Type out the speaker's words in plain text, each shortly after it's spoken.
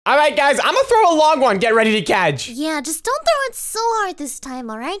All right, guys, I'm gonna throw a long one. Get ready to catch. Yeah, just don't throw it so hard this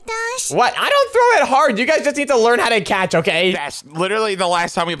time, all right, Dash? What? I don't throw it hard. You guys just need to learn how to catch, okay? Dash, literally the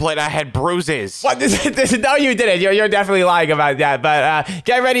last time we played, I had bruises. What? No, you didn't. You're definitely lying about that. But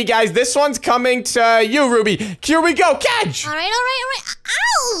get ready, guys. This one's coming to you, Ruby. Here we go. Catch. All right.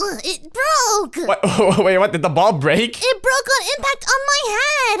 Ow! It broke. What? Wait, what? Did the ball break? It broke on impact on my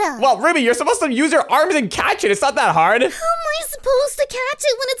head. Well, Ruby, you're supposed to use your arms and catch it. It's not that hard. How am I supposed to catch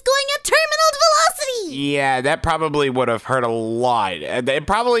it when it's going at terminal velocity? Yeah, that probably would have hurt a lot. It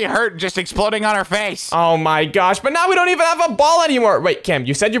probably hurt just exploding on her face. Oh my gosh, but now we don't even have a ball anymore. Wait, Cam,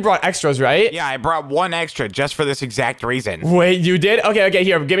 you said you brought extras, right? Yeah, I brought one extra just for this exact reason. Wait, you did? Okay,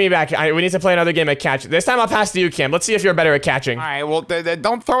 here, give me back. We need to play another game of catch. This time I'll pass to you, Cam. Let's see if you're better at catching. All right, well,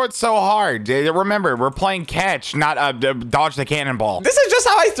 don't throw it so hard. Remember, we're playing catch, not dodge the cannonball. This is just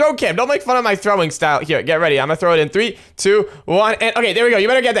how I throw, Cam. Don't make fun of my throwing style. Here, get ready. I'm gonna throw it in 3, 2, 1, and okay, there we go. You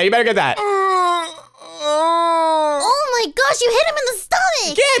better get that. You better get that. Oh my gosh, you hit him in the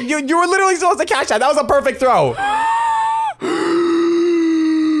stomach! Cam, you were literally supposed to catch that. That was a perfect throw.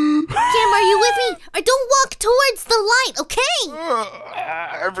 Cam, are you with me? Don't walk towards the light, okay?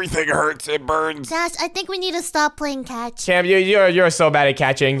 Everything hurts. It burns. Dash, I think we need to stop playing catch. Cam, you're so bad at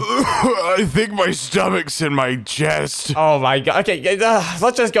catching. I think my stomach's in my chest. Oh my god. Okay,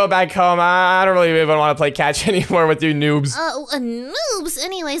 let's just go back home. I don't really even want to play catch anymore with you noobs. Noobs?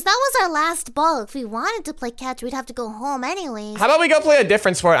 Anyways, that was our last ball. If we wanted to play catch, we'd have to go home anyways. How about we go play a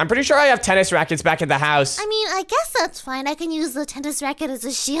different sport? I'm pretty sure I have tennis rackets back at the house. I mean, I guess that's fine. I can use the tennis racket as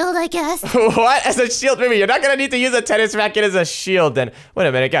a shield, I guess. What? As a shield? Maybe you're not gonna need to use a tennis racket as a shield then. Wait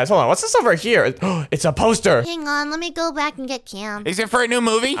a minute, guys. Hold on. What's this over here? It's a poster. Hang on, let me go back and get Cam. Is it for a new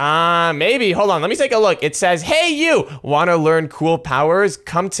movie? Maybe. Hold on. Let me take a look. It says, hey, you want to learn cool powers?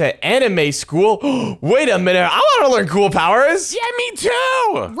 Come to anime school. Wait a minute. I want to learn cool powers. Yeah, me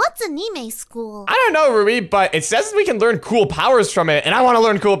too. What's anime school? I don't know, Ruby, but it says we can learn cool powers from it, and I want to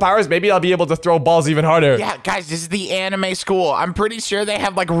learn cool powers. Maybe I'll be able to throw balls even harder. Yeah, guys, this is the anime school. I'm pretty sure they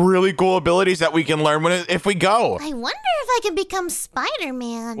have like really cool abilities that we can learn if we go. I wonder if I can become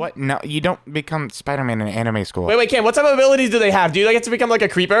Spider-Man. What? No, you don't become Spider-Man in anime school. Wait, Cam, what type of abilities do they have? Do you get to become like a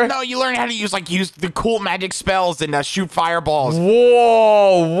creeper? No, you learn how to use the cool magic spells and shoot fireballs.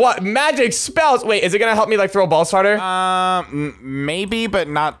 Whoa, what magic spells? Wait, is it gonna help me like throw balls harder? Maybe, but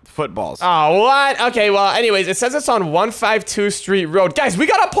not footballs. Oh, what? Okay, well, anyways, it says it's on 152 Street Road. Guys, we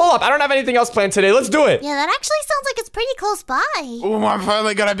gotta pull up. I don't have anything else planned today. Let's do it. Yeah, that actually sounds like it's pretty close by. Ooh, I'm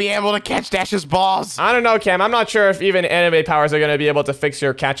finally gonna be able to catch Dash's balls. I don't know, Cam. I'm not sure if even anime powers are gonna be able to fix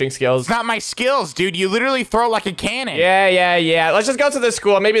your catching skills. It's not my skills, dude. You literally throw like a cannon. Yeah. Let's just go to the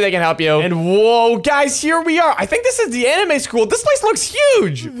school. Maybe they can help you. And whoa, guys, here we are. I think this is the anime school. This place looks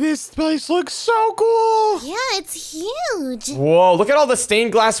huge. This place looks so cool. Yeah, it's huge. Whoa, look at all the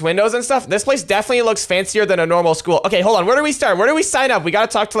stained glass windows and stuff. This place definitely looks fancier than a normal school. Okay, hold on. Where do we start? Where do we sign up? We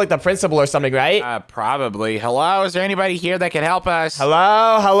gotta talk to like the principal or something, right? Probably. Hello? Is there anybody here that can help us?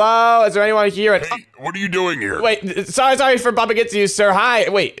 Hello? Is there anyone here? Hey, what are you doing here? Wait, sorry for bumping into you, sir. Hi.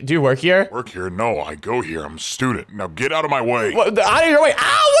 Wait, do you work here? Work here? No, I go here. I'm a student. Now get out of my way. What, out of your way.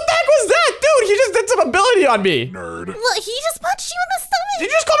 Ow, what the heck was that? Dude, he just did some ability on me. Nerd. Well, he just punched you in the stomach. Did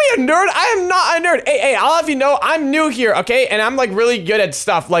you just call me a nerd? I am not a nerd. Hey, I'll have you know, I'm new here, okay? And I'm like really good at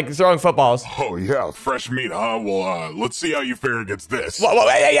stuff like throwing footballs. Oh, yeah. Fresh meat, huh? Well, let's see how you fare against this. Whoa,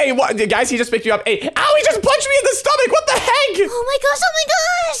 hey, what? Guys, he just picked you up. Hey, ow, he just punched me in the stomach. What the heck? Oh my gosh.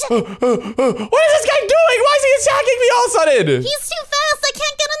 What is this guy doing? Why is he attacking me all of a sudden? He's too fast. I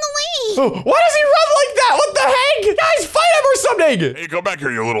can't get in the way. Why does he run like that? What the heck? Guys, fight him or something. Hey, come back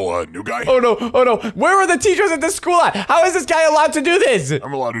here, you little new guy. Oh no. Where are the teachers at this school at? How is this guy allowed to do this?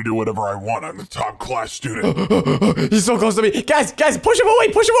 I'm allowed to do whatever I want. I'm a top class student. He's so close to me. Guys, push him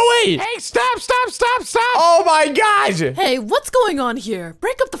away. Hey, stop. Oh my gosh. Hey, what's going on here?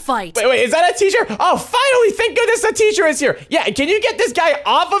 Break up the fight. Wait, is that a teacher? Oh, finally, thank goodness the teacher is here. Yeah, can you get this guy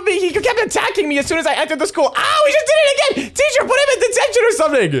off of me? He kept attacking me as soon as I entered the school. Ow, he just did it again. Teacher, put him in detention or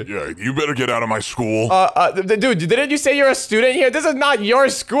something. Yeah, you better get out of my school. Dude, didn't you say you're a student here? This is not your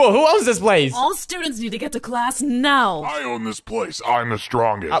school. Who owns this place? All students need to get to class now. I own this place. I'm the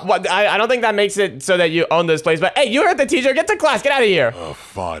strongest. What? I don't think that makes it so that you own this place, but hey, you heard the teacher. Get to class. Get out of here.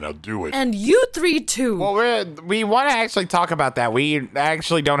 Fine, I'll do it. And you three too. Well, we want to actually talk about that. We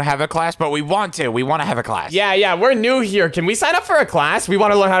actually don't have a class, but we want to. We want to have a class. Yeah, we're new here. Can we sign up for a class? We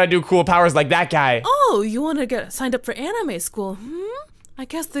want to learn how to do cool powers like that guy. Oh, you want to get signed up for anime school? I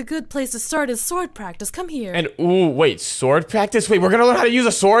guess the good place to start is sword practice. Come here. And, ooh, wait, sword practice? Wait, we're gonna learn how to use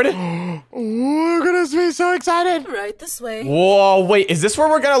a sword? We're gonna be so excited. Right this way. Whoa, wait, is this where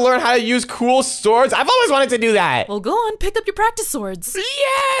we're gonna learn how to use cool swords? I've always wanted to do that. Well, go on, pick up your practice swords.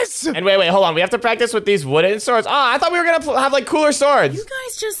 Yes! And wait, hold on, we have to practice with these wooden swords? Oh, I thought we were gonna have, like, cooler swords. You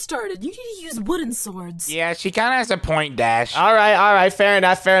guys just started. You need to use wooden swords. Yeah, she kind of has a point, Dash. All right, fair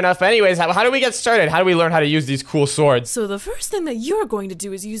enough. Anyways, how do we get started? How do we learn how to use these cool swords? So the first thing that you're going to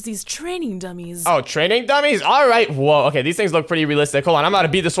do is use these training dummies. Oh, training dummies? All right. Whoa, okay, these things look pretty realistic. Hold on, I'm about to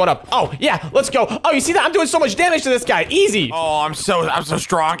beat this one up. Oh, yeah, let's go. Oh, you see that? I'm doing so much damage to this guy. Easy. Oh, I'm so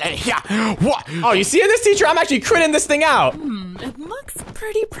strong. Yeah. What? Oh, you see this, teacher? I'm actually critting this thing out. It looks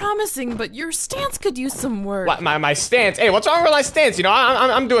pretty promising, but your stance could use some work. What, my stance? Hey, what's wrong with my stance? You know,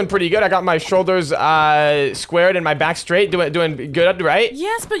 I'm doing pretty good. I got my shoulders squared and my back straight. Doing good, right?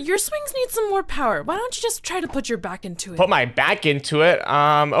 Yes, but your swings need some more power. Why don't you just try to put your back into it? Put my back into it.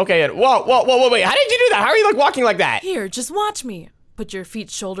 Okay. And whoa, wait. How did you do that? How are you like walking like that? Here, just watch me. Put your feet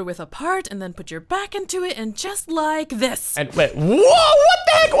shoulder width apart, and then put your back into it, and just like this. And wait, whoa, what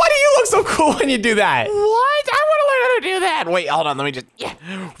the heck? Why do you look so cool when you do that? What? I want to learn how to do that. Wait, hold on. Let me just. Yeah.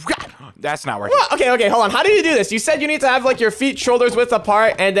 That's not working. What? Okay, hold on. How do you do this? You said you need to have like your feet shoulders width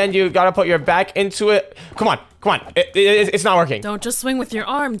apart, and then you gotta put your back into it. Come on. It's not working. Don't just swing with your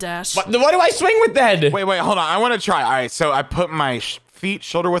arm, Dash. What do I swing with then? Wait, hold on. I want to try. All right, so I put my feet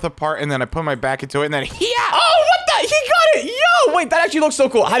shoulder width apart, and then I put my back into it, and then yeah. Oh, what the? He got it. Yo, wait, that actually looks so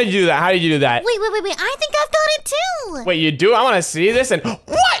cool. How did you do that? Wait. I think I've got it too. Wait, you do? I want to see this. And what?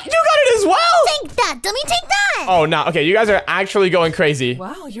 You got it as well? Take that, dummy. Take that. Oh, no. Okay, you guys are actually going crazy.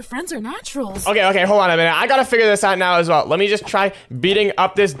 Wow, your friends are naturals. Okay, hold on a minute. I gotta figure this out now as well. Let me just try beating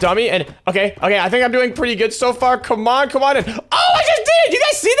up this dummy. And okay, I think I'm doing pretty good so far. Come on. And oh, I just did it. You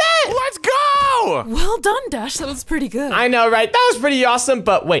guys see that? Let's go. Well done, Dash. That was pretty good. I know, right? That was pretty awesome.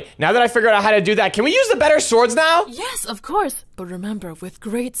 But wait, now that I figured out how to do that, can we use the better swords now? Yes, of course. But remember, with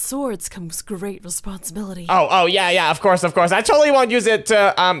great swords comes great responsibility. Oh, yeah, of course. I totally won't use it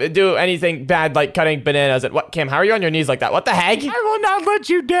to do anything bad like cutting bananas. And what, Kim, how are you on your knees like that? What the heck? I will not let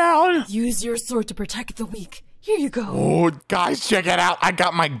you down. Use your sword to protect the weak. Here you go. Oh, guys, check it out. I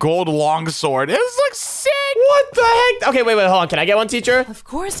got my gold longsword. This looks sick. What the heck? Okay, wait, hold on. Can I get one, teacher? Of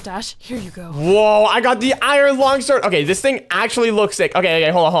course, Dash. Here you go. Whoa, I got the iron longsword. Okay, this thing actually looks sick. Okay,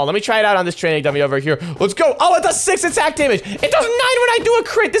 hold on. Let me try it out on this training dummy over here. Let's go. Oh, it does 6 attack damage. It does 9 when I do a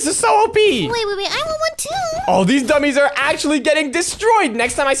crit. This is so OP. Wait. I want one too. Oh, these dummies are actually getting destroyed.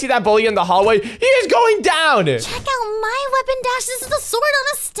 Next time I see that bully in the hallway, he is going down. Check out my weapon, Dash. This is a sword on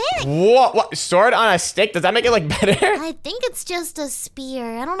a stick. What? Sword on a stick? Does that make it like better? I think it's just a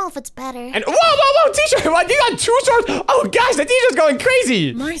spear. I don't know if it's better. And whoa, teacher! What? You got 2 swords? Oh, guys, the teacher's going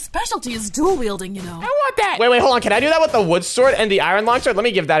crazy. My specialty is dual wielding, you know. I want that. Wait, hold on. Can I do that with the wood sword and the iron longsword? Let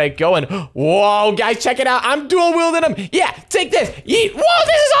me give that a go. And whoa, guys, check it out. I'm dual wielding them. Yeah, take this. Yeet. Whoa,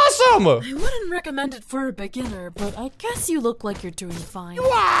 this is awesome. I wouldn't recommend it for a beginner, but I guess you look like you're doing fine.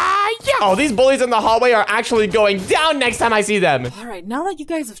 Yeah. Oh, these bullies in the hallway are actually going down next time I see them. All right, now that you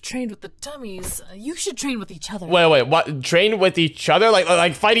guys have trained with the dummies, you should train with each other. Wait, what? Train with each other?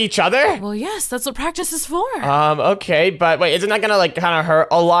 Like fight each other? Well, yes, that's what practice is for. Okay, but wait, isn't that gonna like kind of hurt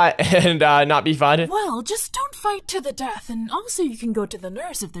a lot and not be fun? Well, just don't fight to the death, and also you can go to the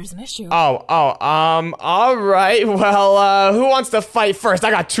nurse if there's an issue. All right. Well, who wants to fight first?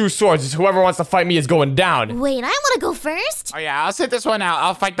 I got 2 swords. Whoever wants to fight me is going down. Wait, I want to go first. Oh, yeah, I'll sit this one out.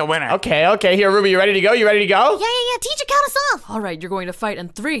 I'll fight the winner. Okay. Here, Ruby, you ready to go? Yeah. Teacher, count us off. All right, you're going to fight in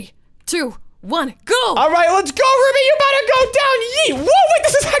 3, 2, 1, go! All right, let's go, Ruby. You better go down. Yeet. Whoa, wait,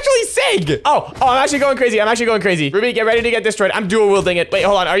 this is actually sick. Oh, I'm actually going crazy. Ruby, get ready to get destroyed. I'm dual wielding it. Wait,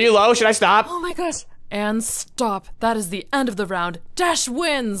 hold on. Are you low? Should I stop? Oh my gosh. And stop. That is the end of the round. Dash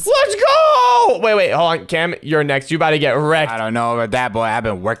wins. Let's go. Wait, hold on. Cam, you're next. You about to get wrecked. I don't know about that, boy. I've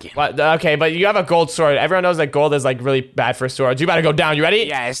been working. What? Okay, but you have a gold sword. Everyone knows that gold is like really bad for swords. You better go down. You ready?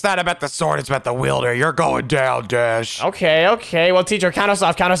 Yeah, it's not about the sword. It's about the wielder. You're going down, Dash. Okay. Well, teacher, count us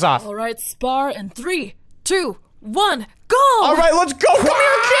off. All right, spar in 3, 2, 1, go! All right, let's go. Come here,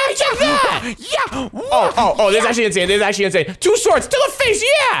 Cam. Check that. Yeah. Oh, this is actually insane. 2 swords to the face.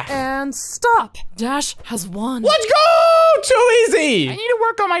 Yeah. And stop. Dash has won. Let's go. Too easy. I need to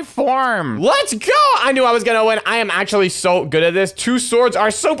work on my form. Let's go! I knew I was gonna win. I am actually so good at this. 2 swords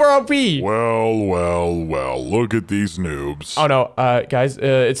are super OP. Well, look at these noobs. Oh no, guys,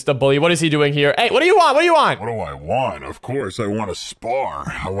 it's the bully. What is he doing here? Hey, what do you want? What do you want? What do I want? Of course, I want to spar.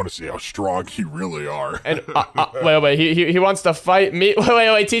 I want to see how strong you really are. And wait, he wants to fight me.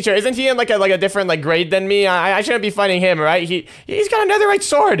 Wait, teacher, isn't he in like a different like grade than me? I shouldn't be fighting him, right? He's got a netherite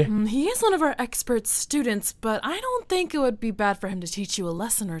sword. He is one of our expert students, but I don't think it would be bad for him to teach you a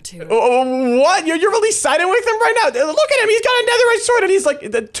lesson or two. What? You're really siding with him right now? Look at him. He's got a netherite sword and he's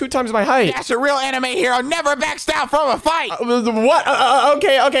like 2 times my height. That's a real anime hero. Never backs down from a fight. What?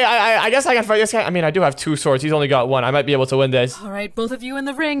 Okay. I guess I can fight this guy. I mean, I do have 2 swords. He's only got 1. I might be able to win this. All right, both of you in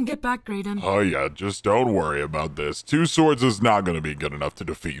the ring. Get back, Graydon. Oh yeah, just don't worry about this. 2 swords is not going to be good enough to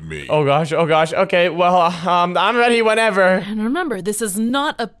defeat me. Oh gosh. Okay, well, I'm ready whenever. And remember, this is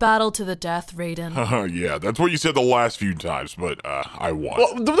not a battle to the death, Raiden. Yeah, that's what you said the last few times, but I won.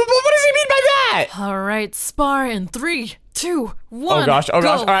 What does he mean by that? All right, spar in 3, 2, 1. Oh gosh. go.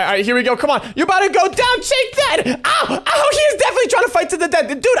 All right, here we go. Come on. You're about to go down. Take that. Ow, he is definitely trying to fight to the death.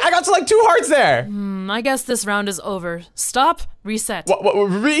 Dude, I got to like 2 hearts there. I guess this round is over. Stop, reset. What,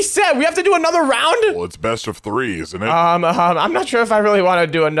 reset? We have to do another round? Well, it's best of 3, isn't it? I'm not sure if I really want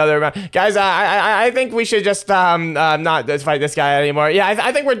to do another round. Guys, I think we should just, not fight this guy anymore. Yeah,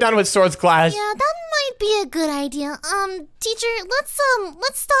 I think we're done with swords class. Yeah, that might be a good idea. Teacher,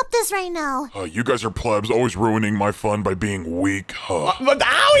 let's stop this right now. You guys are plebs, always ruining my fun by being weak. Ow, he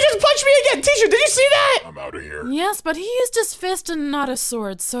just punched me again. Teacher, did you see that? I'm out of here. Yes, but he used his fist and not a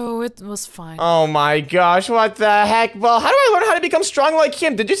sword, so it was fine. Oh my gosh, what the heck? Well, how do I learn how to become strong like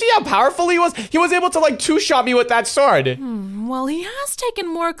him? Did you see how powerful he was? He was able to like 2-shot me with that sword. Well, he has taken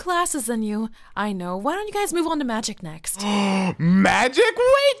more classes than you. I know. Why don't you guys move on to magic next? Magic?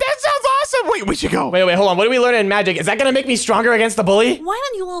 Wait, that sounds awesome. Wait, we should go. Wait, hold on. What do we learn in magic? Is that gonna make me stronger against the bully? Why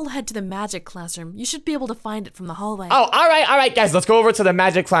don't you all head to the magic classroom? You should be able to find it from the hallway. Oh, all right, guys, let's go over to the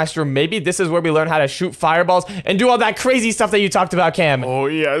magic classroom. Maybe this is where we learn how to shoot fireballs and do all that crazy stuff that you talked about, Cam. Oh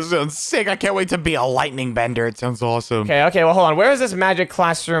yeah, it sounds sick. I can't wait to be a lightning bender. It sounds awesome. Okay, well, hold on. Where is this magic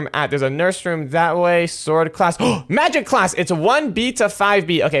classroom at? There's a nurse room that way, sword class. Magic class, it's 1B to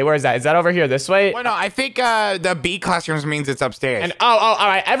 5B. Okay, where is that? Is that over here this way? Well, no, I think the B classrooms means it's upstairs. And all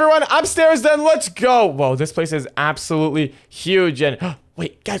right, everyone upstairs then, let's go. Whoa, this place is absolutely huge. And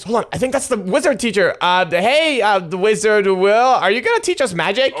wait, guys, hold on. I think that's the wizard teacher. Hey, the wizard Will, are you gonna teach us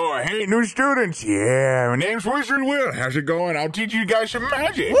magic? Oh, hey, new students. Yeah, my name's Wizard Will. How's it going? I'll teach you guys some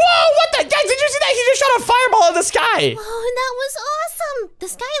magic. Whoa, what the? Guys, did you see that? He just shot a fireball in the sky. Oh, that was awesome.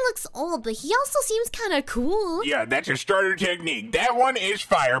 This guy looks old, but he also seems kind of cool. Yeah, that's a starter technique. That one is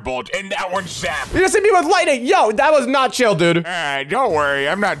firebolt, and that one's zap. You just hit me with lightning. Yo, that was not chill, dude. Alright, don't worry.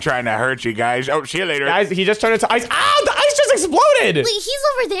 I'm not trying to hurt you guys. Oh, see you later. Guys, he just turned into ice. Ow, the ice just exploded. Wait, he's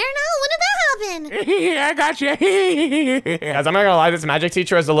over there now? When did that happen? I got you. Guys, I'm not gonna lie, this magic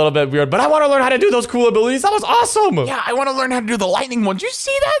teacher is a little bit weird, but I want to learn how to do those cool abilities. That was awesome. Yeah, I want to learn how to do the lightning one. Did you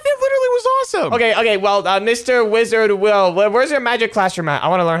see that? That literally was awesome. Okay, well, Mr. Wizard Will, where's your magic classroom at? I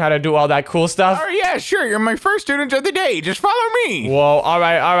want to learn how to do all that cool stuff. Oh, yeah, sure. You're my first student of the day. Just follow me. Whoa, all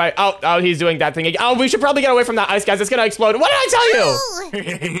right. Oh, he's doing that thing again. Oh, we should probably get away from that ice, guys. It's gonna explode. What did I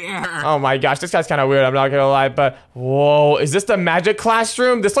tell you? Oh my gosh, this guy's kind of weird. I'm not gonna lie, but whoa, is this the magic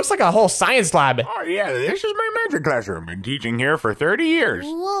classroom? This looks like a whole science lab. Oh, yeah, this is my magic classroom. Been teaching here for 30 years.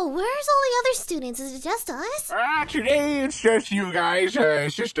 Whoa, where's all the other students? Is it just us? Today it's just you guys.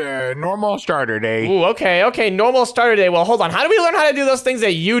 It's just a normal starter day. Ooh, okay, normal starter day. Well, hold on. How do we learn how to do those things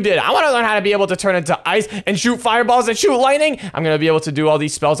that you did? I want to learn how to be able to turn into ice and shoot fireballs and shoot lightning. I'm gonna be able to do all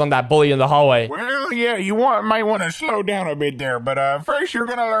these spells on that bully in the hallway. Well, yeah, you might want to slow down a bit there, but first you're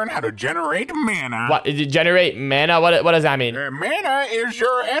gonna learn how to generate mana. What? Generate mana? What does that mean? Mana is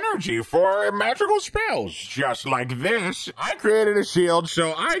your energy for magical spells. Just like this, I created a shield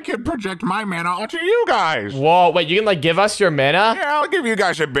so I can project my mana onto you guys. Whoa, wait, you can like give us your mana? Yeah, I'll give you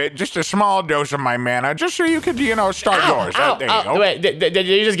guys a bit, just a small dose of my mana, just so you could, start yours. There you go. Wait, did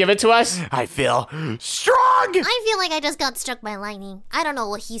you just give it to us? I feel strong. I feel like I just got struck by lightning. I don't know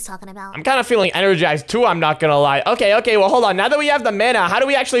what he's talking about. I'm kind of feeling energized too, I'm not gonna lie. Okay, well, hold on. Now that we have the mana, how do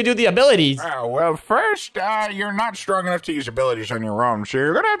we actually do the abilities? Well, first, you're not strong enough to use abilities on your own, so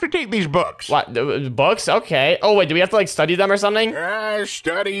you're gonna have to take these books. What, books? Okay. Okay. Oh, wait, do we have to, like, study them or something?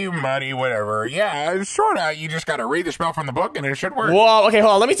 Study, money, whatever. Yeah, sorta. You just gotta read the spell from the book and it should work. Whoa, okay,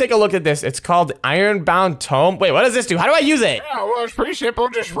 hold on. Let me take a look at this. It's called Ironbound Tome. Wait, what does this do? How do I use it? Yeah, well, it's pretty simple.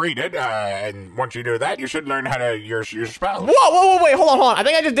 Just read it. And once you do that, you should learn how to use your spells. Whoa, wait, hold on. I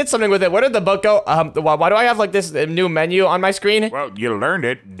think I just did something with it. Where did the book go? Why do I have, like, this new menu on my screen? Well, you learned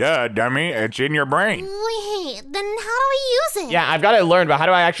it. Duh, dummy. It's in your brain. Wait, then how do we use it? Yeah, I've got it learned, but how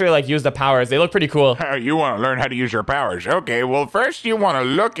do I actually, like, use the powers? They look pretty cool. You want to learn how to use your powers. Okay, well, first you want to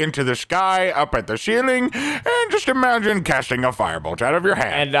look into the sky up at the ceiling and just imagine casting a firebolt out of your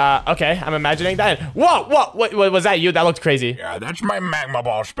hand. And, okay, I'm imagining that. Whoa, what was that you? That looked crazy. Yeah, that's my magma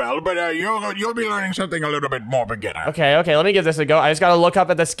ball spell, but you'll be learning something a little bit more beginner. Okay, let me give this a go. I just gotta look up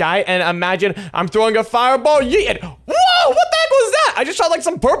at the sky and imagine I'm throwing a fireball. Yeet! Whoa, what the heck was that? I just shot, like,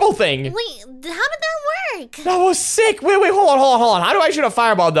 some purple thing. Wait, how did that work? That was sick. Wait, hold on. How do I shoot a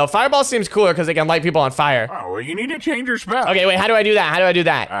fireball, though? Fireball seems cooler because they can light people on fire. Oh, well, you need to change your spell. Okay, wait, how do I do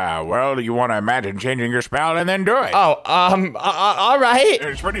that? Well, you want to imagine changing your spell and then do it. Oh, all right.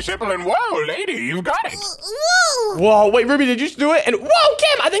 It's pretty simple, and whoa, lady, you've got it. Whoa! Whoa, wait, Ruby, did you just do it? And whoa,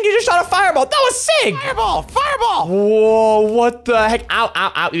 Kim, I think you just shot a fireball. That was sick. Fireball! Whoa, what the heck?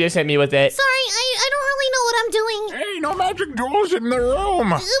 Ow, you just hit me with it. Sorry, I don't really know what I'm doing. Hey, no magic duels in the room.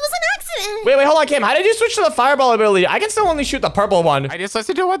 It was an accident. Wait, hold on, Kim. How did you switch to the fireball ability? I can still only shoot the purple one. I just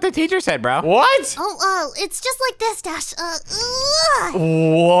listened to what the teacher said, bro. What? Oh, it's just like this, Dash.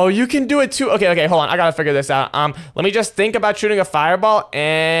 Whoa, you can do it too. Okay, hold on. I gotta figure this out. Let me just think about shooting a fireball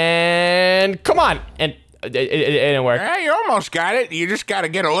and come on. And it didn't work. Yeah, you almost got it. You just got to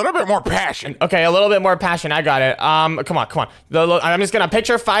get a little bit more passion. Okay, a little bit more passion. I got it. Come on. I'm just gonna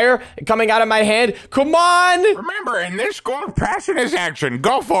picture fire coming out of my hand. Come on. Remember, in this school, passion is action.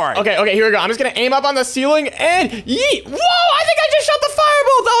 Go for it. Okay, here we go. I'm just gonna aim up on the ceiling and yeet. Whoa, I think I just shot the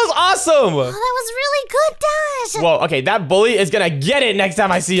fireball. That was awesome. Oh, that was really good, Dash. Whoa, okay, that bully is gonna get it next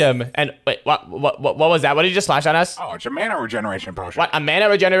time I see him. And wait, what was that? What did he just flash on us? Oh, it's a mana regeneration potion. What, a mana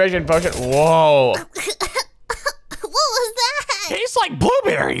regeneration potion? Whoa. What was that? Tastes like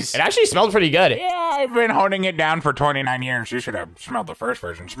blueberries. It actually smelled pretty good. Yeah, I've been honing it down for 29 years. You should have smelled the first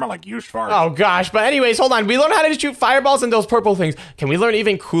version. It smelled like used fart. Oh gosh, but anyways, hold on. We learned how to shoot fireballs and those purple things. Can we learn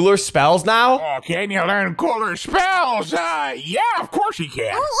even cooler spells now? Oh, can you learn cooler spells? Yeah, of course you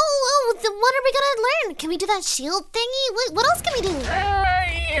can. Oh, then what are we gonna learn? Can we do that shield thingy? What else can we do?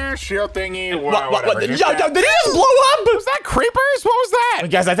 Yeah, shield thingy. What? Whatever. Did he just blow up? Was that creepers? What was that?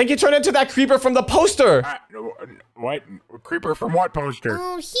 Guys, I think he turned into that creeper from the poster. What? Creeper from what poster?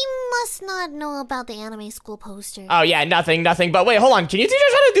 Oh, he must not know about the anime school poster. Oh yeah, nothing. But wait, hold on. Can you teach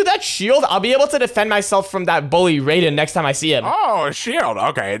us how to do that shield? I'll be able to defend myself from that bully Raiden next time I see him. Oh, a shield.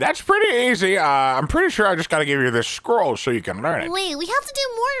 Okay, that's pretty easy. I'm pretty sure I just gotta give you this scroll so you can learn it. Wait, we have to do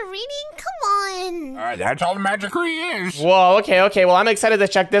more reading? Come on. That's all the Magicry is. Whoa, okay. Well, I'm excited to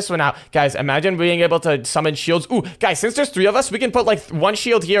check this one out. Guys, imagine being able to summon shields. Ooh, guys, since there's 3 of us, we can put like one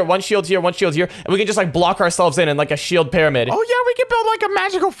shield here, one shield here, one shield here, and we can just like block ourselves in like a shield pyramid. Oh yeah, we can build like a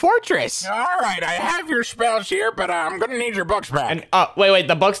magical fortress. All right, I have your spells here, but I'm gonna need your books back. And wait,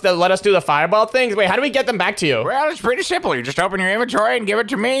 the books that let us do the fireball things? Wait, how do we get them back to you? Well, it's pretty simple. You just open your inventory and give it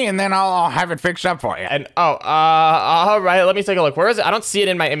to me, and then I'll have it fixed up for you. And all right, let me take a look. Where is it? I don't see it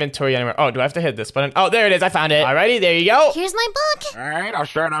in my inventory anywhere. Oh, do I have to hit this button? Oh, there it is. I found it. Alrighty, there you go. Here's my book. All right, I'll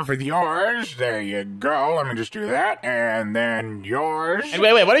start off with yours. There you go. Let me just do that, and then yours. And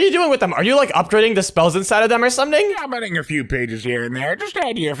wait, what are you doing with them? Are you like upgrading the spells inside of them or something? Yeah, I'm adding a few pages here and there. Just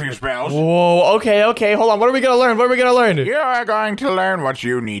add you a few spells. Whoa, okay. Hold on. What are we gonna learn? You are going to learn what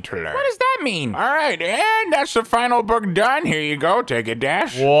you need to learn. What does that mean? All right, and that's the final book done. Here you go. Take it,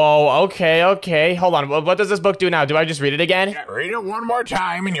 Dash. Whoa, okay. Hold on. What does this book do now? Do I just read it again? Yeah, read it one more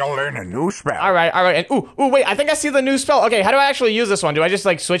time and you'll learn a new spell. All right. And ooh, wait. I think I see the new spell. Okay, how do I actually use this one? Do I just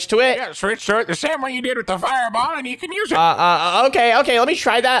like switch to it? Yeah, switch to it the same way you did with the fireball, and you can use it. Okay. Let me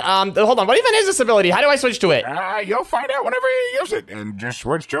try that. Hold on. What even is this ability? How do I switch to it? You'll find out whenever you use it, and just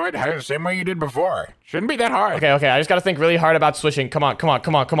switch to it the same way you did before. Shouldn't be that hard. Okay. I just gotta think really hard about switching. Come on. And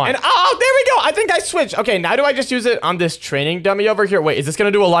there we go. I think I switched. Okay, now do I just use it on this training dummy over here? Wait, is this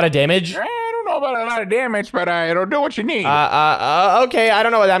gonna do a lot of damage? I don't know about a lot of damage, but it'll do what you need. Okay. I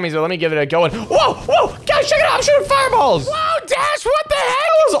don't know what that means, but let me give it a go. And whoa, guys, check it out. I'm shooting fireballs. Whoa, Dash, what the heck?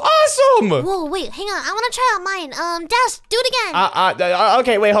 That was awesome. Whoa, wait, hang on. I want to try out mine. Dash, do it again.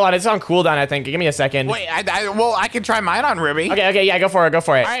 Okay, wait, hold on. It's on cooldown, I think. Give me a second. Wait, well, I can try mine on Ruby. Okay, yeah, go for it.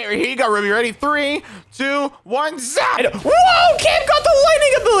 All right, here you go, Ruby. Ready? 3, 2, 1, zap! Whoa, Cam got the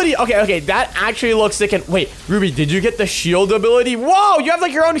lightning ability. Okay, that actually looks sick. And wait, Ruby, did you get the shield ability? Whoa, you have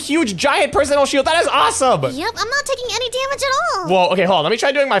like your own huge giant personal shield. That is awesome. Yep, I'm not taking any damage at all. Whoa, okay, hold on. Let me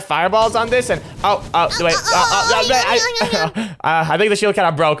try doing my fireballs on this. And wait. I think the shield kind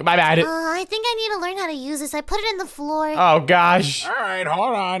of broke. My bad. I think I need to learn how to use this. I put it in the floor. Oh gosh. All right,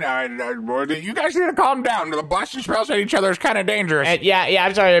 hold on. You guys need to calm down. The blasting spells at each other is kind of dangerous. And yeah,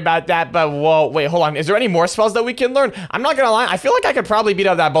 I'm sorry about that, but whoa, wait, hold on. Is there any more spells that we can learn? I'm not gonna lie. I feel like I could probably beat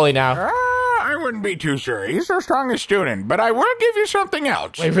up that bully now. I wouldn't be too sure. He's our strongest student, but I will give you something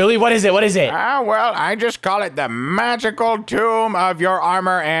else. Wait, really? What is it? Well, I just call it the magical tomb of your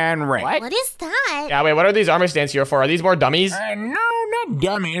armor and ring. What is that? Yeah, wait, what are these armor stands here for? Are these more dummies? No, not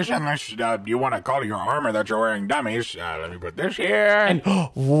dummies, unless you want to call your armor that you're wearing dummies. Let me put this here. And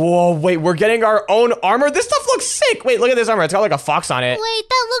whoa, wait, we're getting our own armor? This stuff looks sick. Wait, look at this armor. It's got like a fox on it. Wait,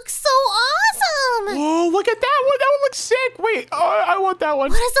 that looks so awesome. Oh, look at that one. That one looks sick. Wait, I want that one.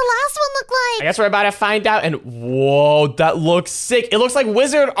 What does the last one look like? I guess we're about to find out. And whoa, that looks sick. It looks like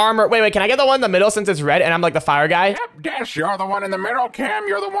wizard armor. Wait, can I get the one in the middle since it's red and I'm like the fire guy? Yep, Dash, you're the one in the middle. Cam,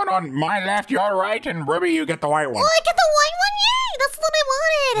 you're the one on my left, your right, and Ruby, you get the white one. Oh, I get the white one? Yay! That's what I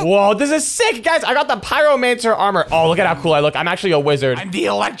wanted. Whoa, this is sick, guys. I got the pyromancer armor. Oh, look at how cool I look. I'm actually a wizard. I'm the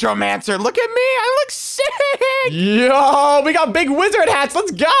electromancer. Look at me. I look sick. Yo, we got big wizard hats.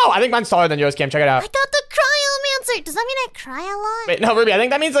 Let's go. I think mine's taller than yours, Cam. Check it out. I got the cryomancer. Does that mean I cry a lot? Wait, no, Ruby, I think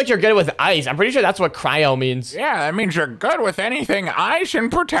that means like you're good with ice. I'm pretty sure that's what cryo means. Yeah, that means you're good with anything ice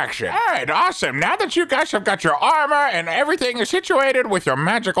and protection. All right, awesome. Now that you guys have got your armor and everything is situated with your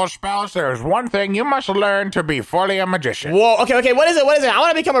magical spells, there's one thing you must learn to be fully a magician. Whoa, okay, what is it? I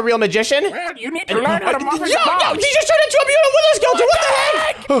want to become a real magician. Well, you need to learn how to morph into Yo, bombs. he just turned into a mutant wither skeleton. What the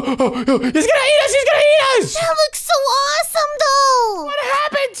heck? He's gonna eat us. That looks so awesome, though. What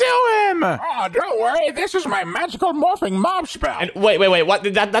happened to him? Oh, don't worry. This is my magical morphing mob spell. And wait, what?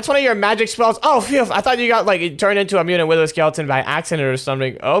 That's one of your magic spells? Oh, phew. I thought you got like it turned into a mutant wither skeleton by accident or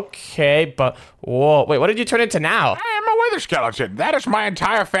something. Okay, but whoa, wait, what did you turn into now? I am a wither skeleton. That is my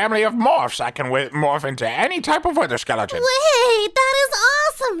entire family of morphs. I can morph into any type of wither skeleton. Wait, that is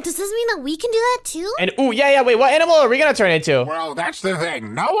awesome. Does this mean that we can do that too? And ooh, yeah, wait, what animal are we gonna turn into? Well, that's the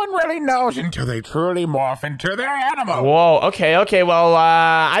thing. No one really knows until they truly morph into their animal. Whoa, okay, well,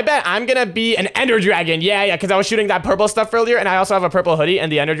 I bet I'm gonna be an ender dragon. Yeah, because I was shooting that purple stuff earlier, and I also have a purple hoodie,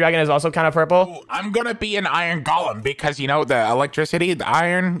 and the ender dragon is also kind of purple. Ooh, I'm gonna be an iron golem because, you know, the electricity, the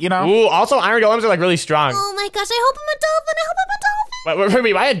iron, you know? Ooh, also iron golems are like really strong. Oh my gosh, I hope I'm a dolphin. I hope I'm a dolphin.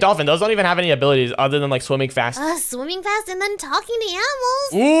 Wait, why a dolphin? Those don't even have any abilities other than like swimming fast. Swimming fast and then talking to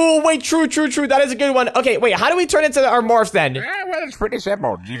animals. Ooh, wait, true. That is a good one. Okay, wait, how do we turn into our morphs then? Yeah, well, it's pretty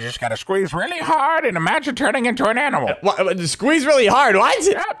simple. You just gotta squeeze really hard and imagine turning into an animal. What, squeeze really hard, what?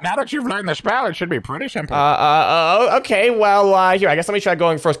 Yep, now that you've learned the spell, it should be pretty simple. Okay, well, here, I guess let me try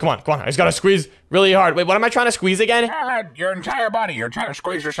going first. Come on, I just gotta squeeze really hard. Wait, what am I trying to squeeze again? Your entire body. You're trying to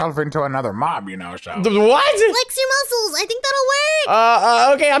squeeze yourself into another mob, you know, so. What? Flex your muscles. I think that'll work.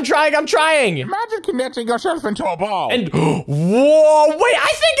 Okay, I'm trying. Imagine condensing yourself into a ball. And, whoa, wait,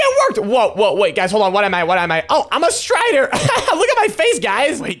 I think it worked. Whoa, wait, guys, hold on, what am I? Oh, I'm a strider. Look at my face,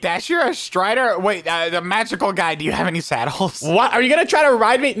 guys. Wait, Dash, you're a strider? Wait, the magical guy, do you have any saddles? What, are you gonna try to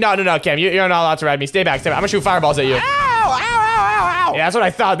ride me? No, Cam, you're not allowed to ride me. Stay back. I'm gonna shoot fireballs at you. Ow! Yeah, that's what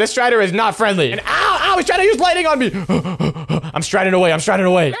I thought. This strider is not friendly. And ow, he's trying to use lightning on me. I'm striding away.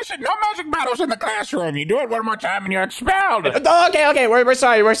 Listen, no magic battles in the classroom. You do it one more time and you're expelled. Okay, we're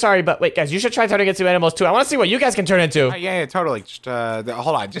sorry. But wait, guys, you should try turning into animals too. I want to see what you guys can turn into. Yeah, totally. Just,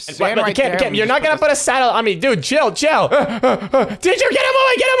 hold on. Just stand right there. Cam, you're not gonna put a saddle on me. Dude, chill. Teacher, get him away.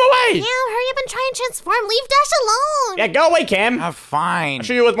 Yeah, hurry up and try and transform. Leave Dash alone. Yeah, go away, Cam. Oh, fine. I'll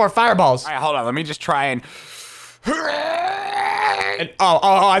shoot you with more fireballs. All right, hold on. Let me just try and... And,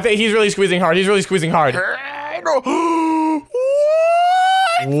 I think he's really squeezing hard.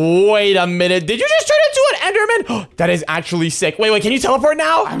 Wait a minute. Did you just turn into an Enderman? That is actually sick. Wait, can you teleport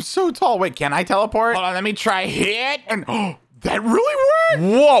now? I'm so tall. Wait, can I teleport? Hold on, let me try hit. And that really worked.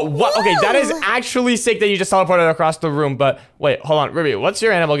 Whoa, what? Okay, that is actually sick that you just teleported across the room. But wait, hold on. Ruby, what's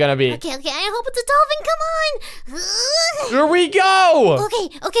your animal gonna be? Okay, I hope it's a dolphin. Come on. Here we go.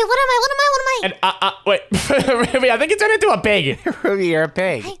 Okay, what am I? And, wait, Ruby, I think it turned into a pig. Ruby, you're a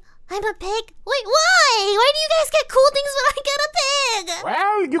pig. I'm a pig? Wait, why? Why do you guys get cool things when I get a pig?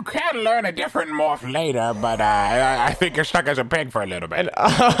 Well, you can learn a different morph later, but I think you're stuck as a pig for a little bit.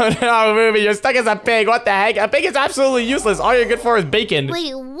 Oh no, Ruby, you're stuck as a pig. What the heck? A pig is absolutely useless. All you're good for is bacon.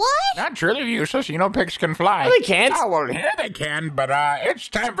 Wait, what? Not truly useless. You know pigs can fly. No, they can't. Oh, well, here they can, but it's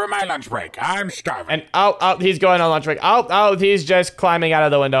time for my lunch break. I'm starving. And oh, he's going on lunch break. Oh, he's just climbing out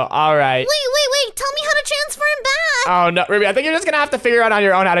of the window. All right. Wait. Tell me how to transfer him back. Oh no, Ruby, I think you're just gonna have to figure out on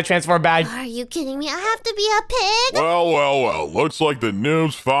your own how to transform back. Are you kidding me? I have to be a pig? Well. Looks like the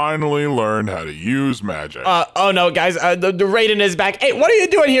noobs finally learned how to use magic. Oh no, guys, the Raiden is back. Hey, what are you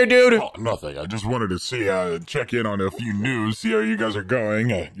doing here, dude? Oh, nothing. I just wanted to see, check in on a few news, see how you guys are going.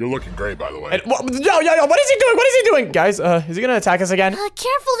 You're looking great, by the way. And, what is he doing? What is he doing? Guys, is he gonna attack us again? Careful,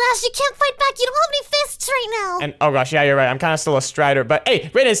 Dash. You can't fight back. You don't have any fists right now. And oh gosh, yeah, you're right. I'm kind of still a Strider. But hey,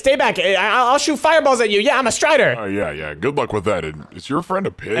 Raiden, stay back. I'll shoot fireballs at you. Yeah, I'm a Strider. Yeah. Good luck with that. And is your friend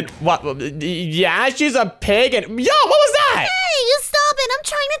a pig? And what? Yeah, she's a pig. And yo, what was that? Hey, you stop it. I'm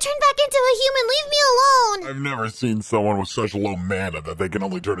trying to turn back into a human. Leave me alone. I've never seen someone with such low mana that they can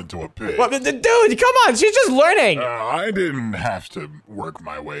only turn into a pig. What, dude, come on. She's just learning. I didn't have to work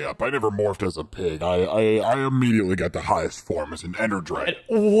my way up. I never morphed as a pig. I immediately got the highest form as an Ender Dragon.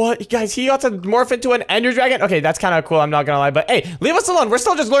 What? Guys, he got to morph into an Ender Dragon? Okay, that's kind of cool. I'm not gonna lie. But hey, leave us alone. We're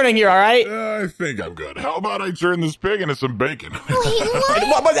still just learning here, all right? I think I'm good. How about I turn this pig into some bacon? Wait,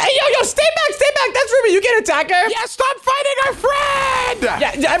 what? Hey, yo, stay back. That's Ruby. You can't attack her. Yeah, stop fighting our friend!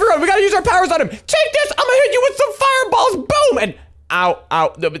 Yeah, everyone, we gotta use our powers on him. Take this. I'm gonna hit you with some fireballs. Boom! And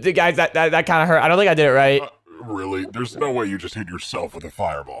ow. No, but guys, that kind of hurt. I don't think I did it right. Really? There's no way you just hit yourself with a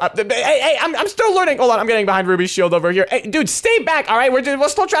fireball. Hey, I'm still learning. Hold on, I'm getting behind Ruby's shield over here. Hey, dude, stay back, all right? We're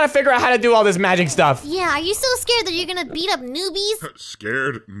still trying to figure out how to do all this magic stuff. Yeah, are you so scared that you're gonna beat up newbies?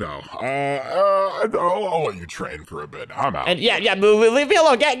 Scared? No. I'll let you train for a bit. I'm out. And yeah, leave me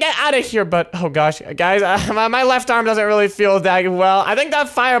alone. Get out of here. But oh gosh, guys, my left arm doesn't really feel that well. I think that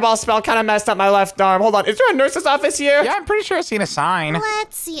fireball spell kind of messed up my left arm. Hold on, is there a nurse's office here? Yeah, I'm pretty sure I've seen a sign.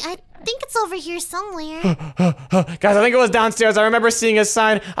 Let's see. I think it's over here somewhere. Guys, I think it was downstairs. I remember seeing a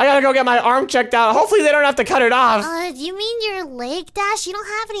sign. I gotta go get my arm checked out. Hopefully they don't have to cut it off. You mean your leg, Dash? You don't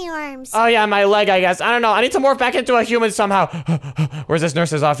have any arms. Oh yeah, my leg, I guess. I don't know. I need to morph back into a human somehow. Where's this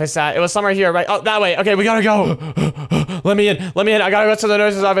nurse's office at? It was somewhere here, right? Oh, that way. Okay, we gotta go. Let me in. I gotta go to the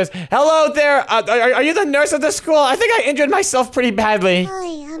nurse's office. Hello there. Are you the nurse at the school? I think I injured myself pretty badly.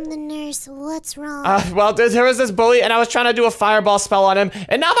 Hi, I'm the nurse. What's wrong? Well, there was this bully, and I was trying to do a fireball spell on him,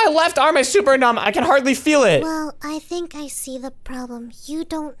 and now my left arm is super numb. I can hardly feel it. Well, I think I see the problem. You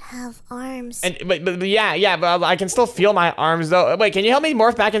don't have arms. And but yeah, but I can still feel my arms though. Wait, can you help me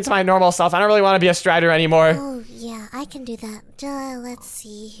morph back into my normal self? I don't really want to be a Strider anymore. Oh yeah, I can do that. Let's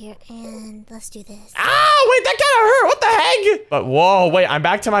see here, and let's do this. Ow! Wait, that kind of hurt. What the heck? But whoa, wait, I'm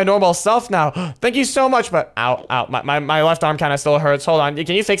back to my normal self now. Thank you so much. But ow, my left arm kind of still hurts. Hold on,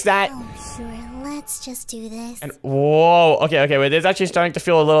 can you fix that? Oh sure. Let's just do this. And whoa, okay, wait, it's actually starting to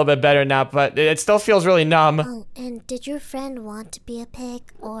feel a little bit better now, but it still feels really numb. Oh, and did your friend want to be a pig,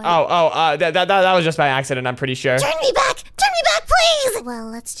 or? That was just by accident, I'm pretty sure. Turn me back, please! Well,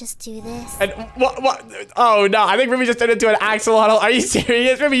 let's just do this. And what? Oh no, I think Ruby just turned into an axolotl. Are you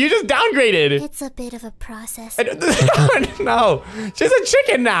serious, Ruby? You just downgraded. It's a bit of a process. No, she's a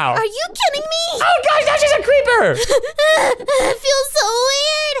chicken now. Are you kidding me? Oh gosh, now she's a creeper. It feels so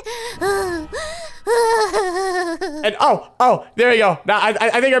weird. And oh, there you go. Now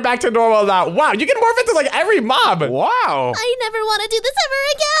I think you're back to normal now. Wow, you can morph into like every mob. Wow. I never want to do this ever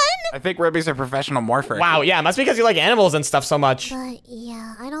again. I think Ruby's a professional morpher. Wow, yeah, must be because you like animals and stuff so much. But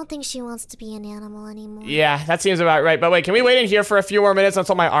yeah, I don't think she wants to be an animal anymore. Yeah, that seems about right. But wait, can we wait in here for a few more minutes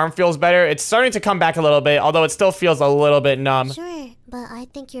until my arm feels better? It's starting to come back a little bit, although it still feels a little bit numb. Sure, but I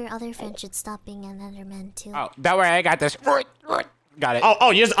think your other friend should stop being an Enderman too. Oh, don't worry, I got this. Got it.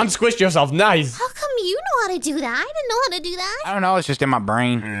 Oh, you just unsquished yourself. Nice. How come you know how to do that? I didn't know how to do that. I don't know, it's just in my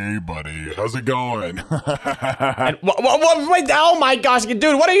brain. Hey, buddy, how's it going? And wait, oh my gosh,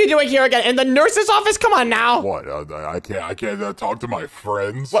 dude, what are you doing here again? In the nurse's office? Come on now. What? I can't talk to my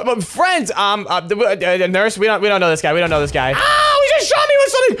friends. What friends? The nurse. We don't know this guy. We don't know this guy. Ah, he just shot me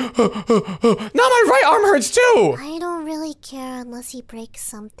with something. Now my right arm hurts too. I don't really care unless he breaks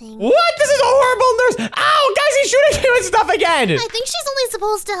something. What? This is a horrible nurse. Ow, guys, he's shooting me with stuff again. I think she's only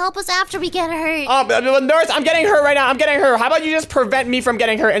supposed to help us after we get hurt. Nurse, I'm getting hurt right now. I'm getting hurt. How about you just prevent me from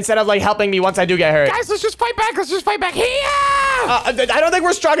getting hurt instead of like helping me once I do get hurt? Guys, let's just fight back. Here. I don't think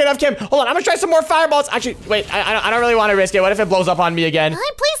we're strong enough, Kim. Hold on, I'm gonna try some more fireballs. Actually, wait, I don't really want to risk it. What if it blows up on me again?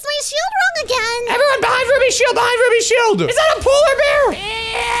 I placed my shield wrong again. Everyone behind Ruby's shield, Is that a polar bear?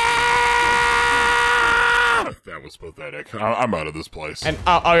 Yeah! That was was pathetic. I'm out of this place. And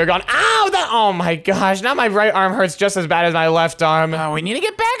oh, you're gone. Ow! Oh my gosh! Now my right arm hurts just as bad as my left arm. We need to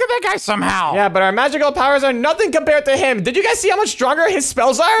get back at that guy somehow. Yeah, but our magical powers are nothing compared to him. Did you guys see how much stronger his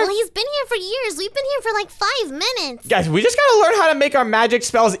spells are? Well, he's been here for years. We've been here for like 5 minutes. Guys, we just gotta learn how to make our magic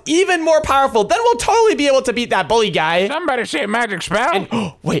spells even more powerful. Then we'll totally be able to beat that bully guy. Somebody say magic spell.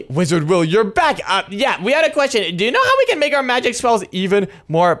 And wait, Wizard Will, you're back. Yeah, we had a question. Do you know how we can make our magic spells even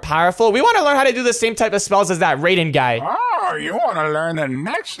more powerful? We want to learn how to do the same type of spells as that Raiden guy. Oh, you want to learn the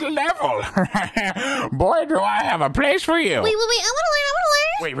next level. Boy, do I have a place for you. Wait, I want to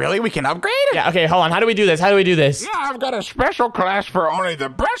learn. Wait, really? We can upgrade? Yeah, okay, hold on. How do we do this? Yeah, I've got a special class for only the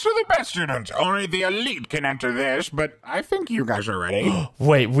best of the best students. Only the elite can enter this, but I think you guys are ready.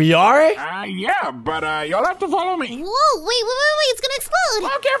 Wait, we are? Yeah, but you'll have to follow me. Whoa, wait, it's gonna explode.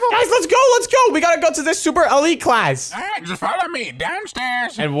 Oh, careful. Guys, let's go. We gotta go to this super elite class. All right, just follow me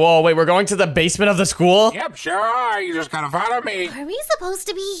downstairs. And whoa, wait, we're going to the basement of the school? Yep, sure are. You just gotta follow me. Are we supposed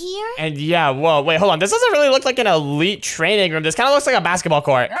to be here? And yeah, whoa, wait, hold on. This doesn't really look like an elite training room. This kind of looks like a basketball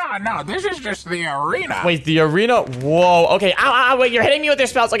court. No, this is just the arena. Wait, the arena? Whoa, okay. Ow, wait, you're hitting me with your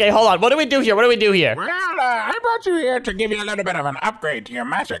spells. Okay, hold on. What do we do here? Well, I brought you here to give you a little bit of an upgrade to your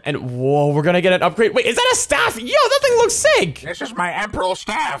magic. And whoa, we're gonna get an upgrade. Wait, is that a staff? Yo, that thing looks sick. This is my Emperor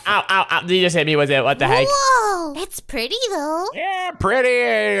staff. Ow. You just hit me with it. What the heck? Whoa, it's pretty though. Yeah, pretty.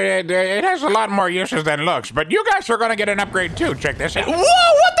 It has a lot more uses than looks, but you guys are gonna get an upgrade too. Check this out. Whoa,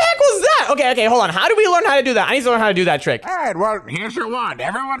 what the heck was that? Okay, hold on. How do we learn how to do that? I need to learn how to do that trick. All right, well, here's your wand.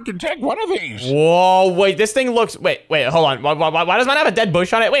 Everyone can take one of these. Whoa, wait, this thing looks... Wait, hold on. Why does mine have a dead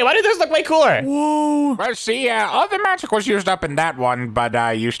bush on it? Wait, why did this look way cooler? Whoa. Well, see, all the magic was used up in that one,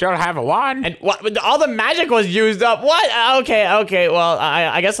 but you still have a wand. And what? All the magic was used up? What? Okay, well,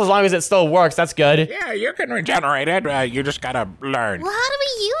 I guess as long as it still works, that's good. Yeah, you can regenerate it. You just gotta learn. Well, how do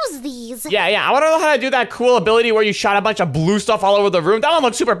we use these? Yeah, I want to know how to do that cool ability where you shot a bunch of blue stuff all over the room. That one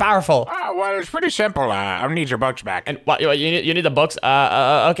looks super powerful. Oh, well, it's pretty simple. I'll need your books back. And what? You need the books?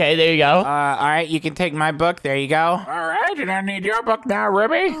 Okay, there you go. All right, you can take my book. There you go. All right, and I need your book now,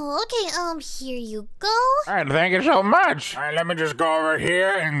 Ruby. Oh, okay, here you go. All right, thank you so much. All right, let me just go over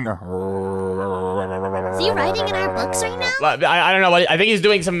here and... Is he writing in our books right now? I don't know. I think he's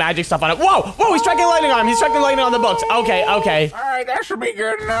doing some magic stuff on it. Whoa, he's striking lightning on him. He's striking lightning on the books. Okay. All right, that should be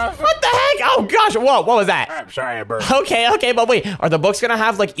good enough. What the heck? Oh, gosh. Whoa, what was that? I'm sorry, I burped. Okay, but wait. Are the books gonna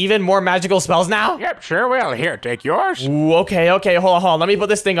have, like, even more magical spells now? Yep, sure will. Here, take yours. Ooh, okay. Hold on. Let me put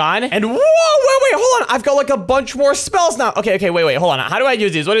this thing on. And whoa, wait, hold on. I've got, like, a bunch more spells now. Okay, wait, hold on. How do I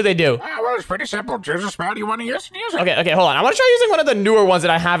use these? What do they do? Well, it's pretty simple. Choose a spell you want to use and use it. Okay, hold on. I want to try using one of the newer ones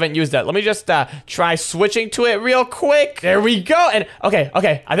that I haven't used yet. Let me just try switching to it real quick. There we go. And okay.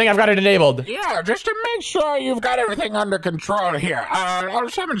 I think I've got it enabled. Yeah, just to make sure you've got everything under control here. I'll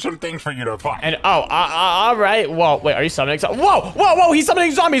summon some things for you to find. And all right. Whoa, wait, are you summoning Whoa, he's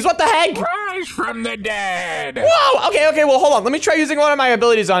summoning zombies. What the heck? Rise from the dead. Whoa, okay, well, hold on. Let me try using one of my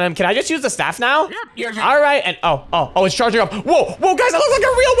abilities on him. Can I just use the staff now? Yep, use it. All right, and oh, it's charging up. Whoa, guys, I look like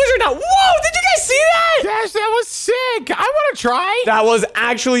a real wizard now. Whoa, did you guys see that? Yes, that was sick. I want to try. That was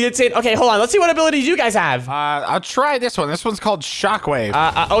actually insane. Okay, hold on. Let's see what abilities you guys have. I'll try this one. This one's called Shockwave.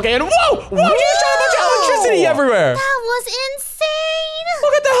 Okay, and whoa, you just shot a bunch of electricity everywhere. That was insane.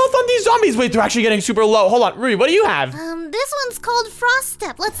 Look at the health on these zombies. Wait, they're actually getting super low. Hold on, Ruby, what do you have? This one's called Frost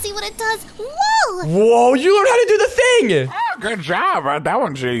Step. Let's see what it does. Whoa! Whoa, you learned how to do the thing. Oh, good job. That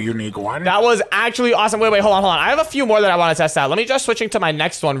one's a unique one. That was actually awesome. Wait, hold on. I have a few more that I want to test out. Let me just switching to my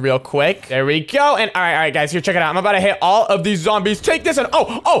next one real quick. There we go. And all right, guys, here, check it out. I'm about to hit all of these zombies. Take this and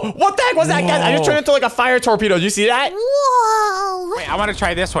oh, what the heck was that, guys? I just turned into like a fire torpedo. Do you see that? Whoa! Wait, I want to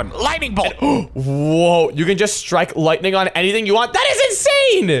try this one. Lightning bolt. Whoa, you can just strike lightning on anything you want. That is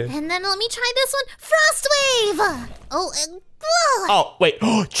insane. And then let me try this one. Frost Wave. Oh, wait.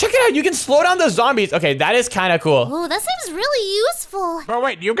 Check it out. You can slow down the zombies. Okay, that is kind of cool. Oh, that seems really useful. But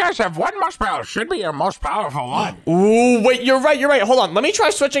wait, you guys have one more spell. Should be your most powerful one. Ooh, wait, you're right. Hold on. Let me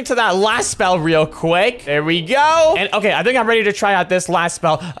try switching to that last spell real quick. There we go. And okay, I think I'm ready to try out this last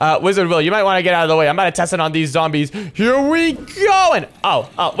spell. Wizard Will, you might want to get out of the way. I'm about to test it on these zombies. Here we go. And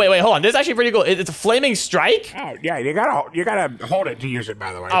wait, hold on. This is actually pretty cool. It's a flaming strike. Oh, yeah, you gotta hold it to use it,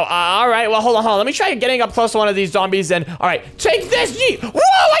 by the way. Oh, all right. Well, hold on. Let me try getting up close to one of these zombies. And all right, take this. Yeet. Whoa,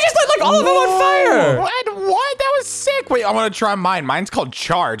 I just lit like all of them on fire. What? That was sick. Wait, I want to try mine. Mine's called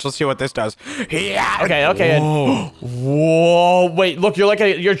Charge. Let's see what this does. Yeah. Okay. Whoa. Whoa. Wait, look,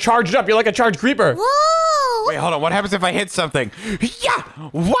 you're charged up. You're like a charged creeper. Whoa. Wait, hold on. What happens if I hit something? Yeah. I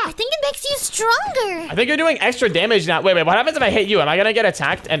What? think it makes you stronger. I think you're doing extra damage now. Wait, what happens if I hit you? Am I gonna get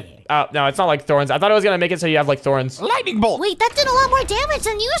attacked? And, no, it's not like thorns. I thought it was gonna make it so you have, like, thorns. Lightning bolt. Wait, that did a lot more damage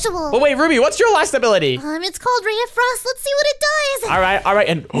than usual. But wait, Ruby, what's your last ability? It's called Ray of Frost. Let's see what it does. All right,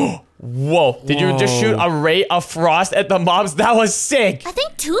 and whoa, did you just shoot a ray of frost at the mobs? That was sick. I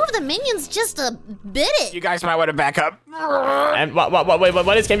think 2 of the minions just bit it. You guys might want to back up. And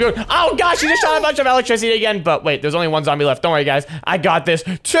what is Cam doing? Oh gosh, you just shot a bunch of electricity again. But wait, there's only one zombie left. Don't worry, guys. I got this.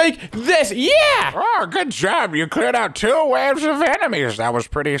 Take this. Yeah. Oh, good job. You cleared out 2 waves of enemies. That was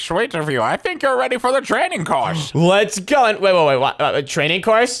pretty sweet of you. I think you're ready for the training course. Let's go. And wait, what? A training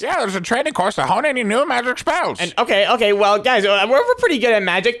course? Yeah, there's a training course to hone any new magic spells. And okay, well, guys, we're pretty good at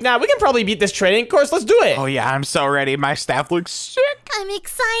magic now. We can probably beat this training course. Let's do it. Oh yeah, I'm so ready. My staff looks sick. I'm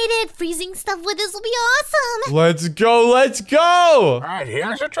excited. Freezing stuff with this will be awesome. Let's go. All right,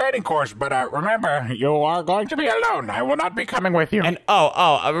 here's a training course, but remember, you are going to be alone. I will not be coming with you. And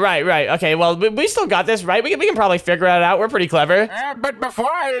right. Okay, well, we still got this, right? We can probably figure it out. We're pretty clever. But before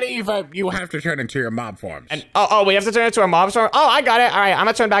I leave, you have to turn into your mob forms. And we have to turn into our mob form. Oh, I got it. All right, I'm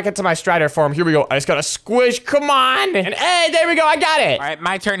gonna turn back into my Strider form. Here we go. I just gotta squish. Come on. And hey, there we go. I got it. All right,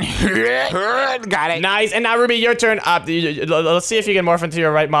 my turn. Got it. Nice. And now, Ruby, your turn. Let's see if you can morph into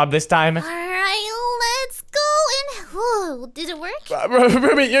your right mob this time. All right, let's go. And whoa, did it work?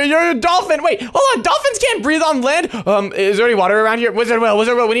 Ruby, you're a dolphin. Wait, hold on. Dolphins can't breathe on land. Is there any water around here? Wizard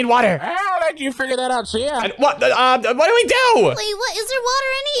Will, we need water. I'll let you figure that out. See ya. And what do we do? Wait, what? Is there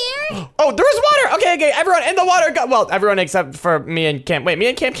water in the air? Oh, there is water. Okay, everyone in the water. Well, everyone except for me and Cam. Wait, me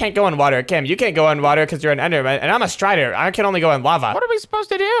and Cam can't go in water. Cam, you can't go in water because you're an Enderman, and I'm a Strider. I can only go in lava. What are we supposed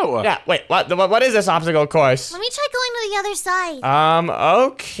to do? Yeah, wait, what is this obstacle course? Let me try going to the other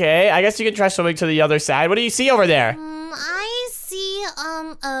side. Okay. I guess you can try swimming to the other side. What do you see over there? I see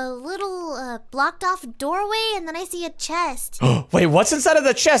a little blocked off doorway, and then I see a chest. Wait, what's inside of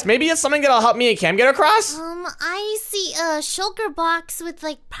the chest? Maybe it's something that'll help me and Cam get across? I see a shulker box with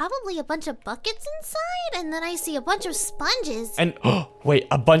like probably a bunch of buckets inside, and then I see a bunch of sponges. And wait,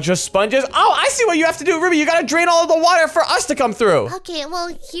 a bunch of sponges? Oh, I see what you have to do, Ruby. You gotta drain all of the water for us to come through. Okay, well,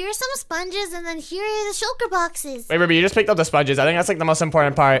 here's some sponges, and then here are the shulker boxes. Wait, Ruby, you just picked up the sponges. I think that's like the most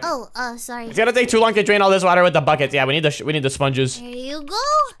important part. Oh, sorry. It's gonna take too long to drain all this water with the buckets. Yeah, we need the sponges. There you go.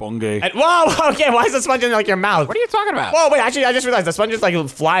 Bungay. And whoa, okay, why is the sponge in like your mouth? What are you talking about? Whoa, wait, actually, I just realized the sponge is like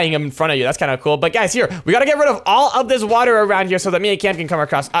flying in front of you. That's kind of cool. But guys, here, we gotta get rid of all of this water around here so that me and Cam can come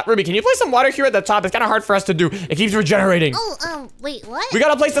across. Ruby, can you place some water here at the top? It's kind of hard for us to do. It keeps regenerating. Oh, wait, what? We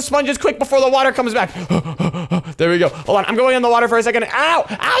gotta place the sponges quick before the water comes back. There we go. Hold on, I'm going in the water for a second. Ow,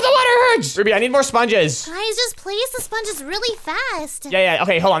 the water hurts. Ruby, I need more sponges. Guys, just place the sponges really fast. Yeah,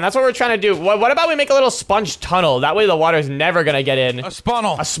 okay, hold on. That's what we're trying to do. What about we make a little sponge tunnel? That way the water's never gonna get in. A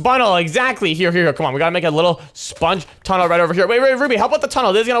spunnel. A spunnel, exactly. Here. Come on, we gotta make a little sponge tunnel right over here. Wait, Ruby, help with the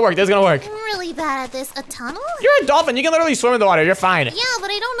tunnel. This is gonna work. I'm really bad at this. A tunnel? You're a dolphin. You can literally swim in the water. You're fine. Yeah, but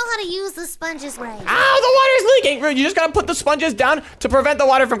I don't know how to use the sponges right. Ow, the water's leaking. Ruby, you just gotta put the sponges down to prevent the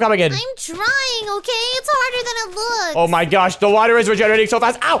water from coming in. I'm trying, okay? It's harder than it looks. Oh my gosh, the water is regenerating so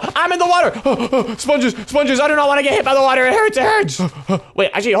fast. Ow, I'm in the water. Sponges. I do not want to get hit by the water. It hurts.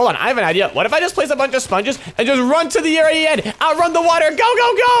 Wait, actually, hold on. I have an idea. What if I just place a bunch of sponges and just run to the area end? Outrun the water.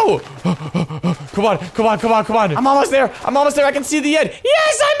 Go. Come on. I'm almost there. I can see the end.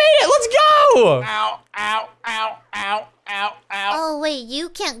 Yes, I made it. Let's go. Ow. Oh, wait, you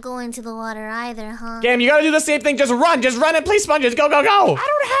can't go into the water either, huh? Cam, you gotta do the same thing. Just run and place sponges. Go. I don't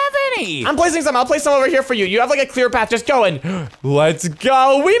have any. I'm placing some. I'll place some over here for you. You have like a clear path. Just go in. Let's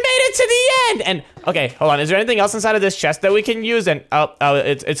go. We made it to the end. And okay, hold on. Is there anything else inside of this chest that we can use? And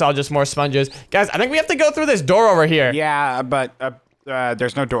it's all just more sponges. Guys, I think we have to go through this door over here. Yeah, but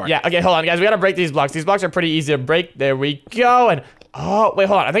there's no door. Yeah, okay, hold on, guys. We gotta break these blocks. These blocks are pretty easy to break. There we go. And oh, wait,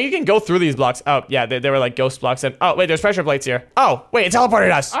 hold on. I think you can go through these blocks. Oh, yeah, they were like ghost blocks. And oh, wait, there's pressure plates here. Oh, wait, it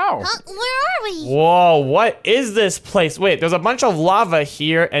teleported us. Oh. Where are we? Whoa, what is this place? Wait, there's a bunch of lava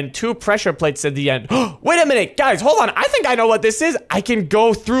here and 2 pressure plates at the end. Wait a minute, guys, hold on. I think I know what this is. I can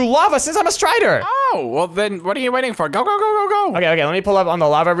go through lava since I'm a Strider. Oh, well then, what are you waiting for? Go. Okay, let me pull up on the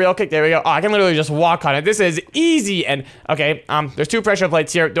lava real quick. There we go. Oh, I can literally just walk on it. This is easy. And okay, there's 2 pressure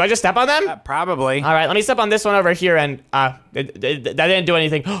plates here. Do I just step on them? Probably. All right, let me step on this one over here, and that didn't do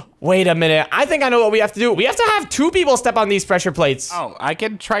anything. Wait a minute. I think I know what we have to do. We have to have 2 people step on these pressure plates. Oh, I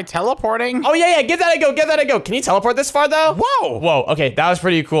could try teleporting. Oh, yeah, give that a go. Can you teleport this far, though? Whoa. Okay, that was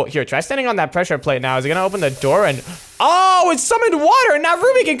pretty cool. Here, try standing on that pressure plate now. Is it gonna open the door? And oh, it summoned water, and now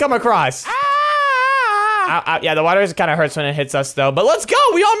Ruby can come across. Yeah, the water kind of hurts when it hits us, though. But let's go.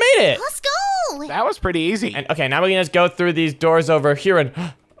 We all made it. Let's go. That was pretty easy. And okay, now we can just go through these doors over here and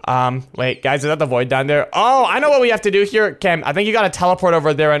Wait, guys, is that the void down there? Oh, I know what we have to do here. Cam, I think you gotta teleport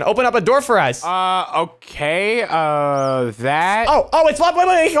over there and open up a door for us. Okay, that. Oh, it's locked.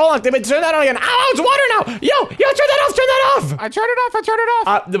 Wait, hold on. Turn that on again. Ow, it's water now. Yo, turn that off. I turned it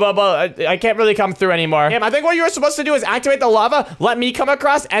off. I can't really come through anymore. Cam, I think what you were supposed to do is activate the lava, let me come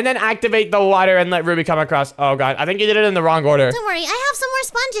across, and then activate the water and let Ruby come across. Oh, God, I think you did it in the wrong order. Don't worry, I have some more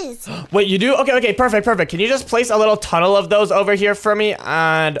sponges. Wait, you do? Okay, perfect. Can you just place a little tunnel of those over here for me?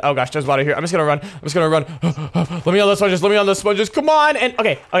 And, oh gosh, there's water here. I'm just gonna run. Let me on the sponges. Come on. And,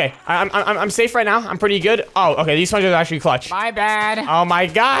 okay. I'm safe right now. I'm pretty good. Oh, okay, these sponges are actually clutch. My bad. Oh my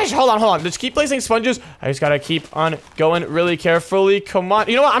gosh, hold on. Let's keep placing sponges. I just gotta keep on going really carefully. Come on.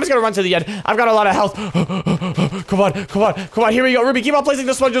 You know what? I'm just gonna run to the end. I've got a lot of health. Come on. Here we go. Ruby, keep on placing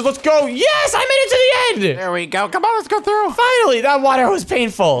the sponges. Let's go. Yes, I made it to the end. There we go. Come on, let's go through. Finally, that water was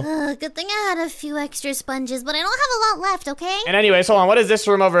painful. Good thing I had a few extra sponges, but I don't have a lot left, okay? And anyways, hold on. What is this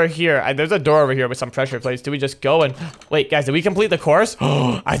room over here? There's a door over here with some pressure plates. Do we just go and... Wait, guys, did we complete the course?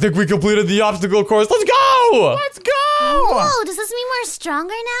 I think we completed the obstacle course. Let's go! Let's go. Whoa, does this mean we're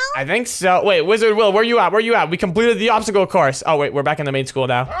stronger now? I think so. Wait, Wizard Will, where you at? We completed the obstacle course. Oh, wait, we're back in the main school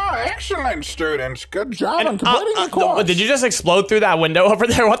now. Oh, excellent, students. Good job on completing the course. Did you just explode through that window over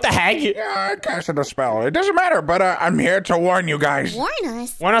there? What the heck? Yeah, I casted a spell. It doesn't matter, but I'm here to warn you guys. Warn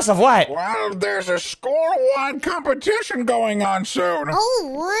us? Warn us of what? Well, there's a school-wide competition going on soon. Oh,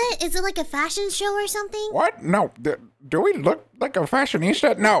 what? Is it like a fashion show or something? What? No. Do we look like a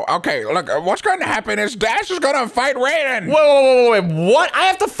fashionista? No. Okay, look, what's going to happen is Dash is going to fight Raiden. Wait, what? I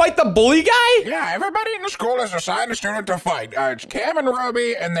have to fight the bully guy? Yeah, everybody in the school is assigned a student to fight. It's Cam and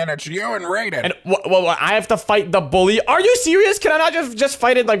Ruby, and then it's you and Raiden. And I have to fight the bully? Are you serious? Can I not just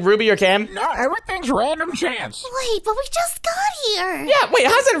fight it like Ruby or Cam? No, everything's random chance. Wait, but we just got here. Yeah, wait,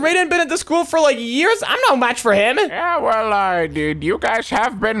 hasn't Raiden been at the school for like years? I'm no match for him. Yeah, well, dude, you guys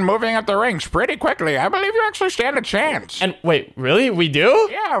have been moving up the ranks pretty quickly. I believe you actually stand a chance. And wait, really? We do?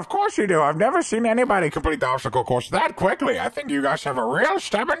 Yeah, of course you do. I've never seen anybody complete the obstacle course that quickly. I think you guys have a real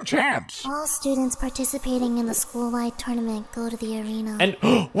stubborn chance. All students participating in the school-wide tournament go to the arena. And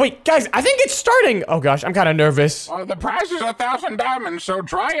wait, guys, I think it's starting. Oh gosh, I'm kind of nervous. Well, the prize is 1,000 diamonds, so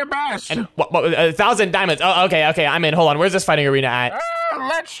try your best. And what 1,000 diamonds? Oh, okay, I'm in. Hold on, where's this fighting arena at?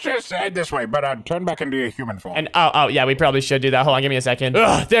 Let's just head this way, but turn back into a human form. And oh yeah, we probably should do that. Hold on, give me a second.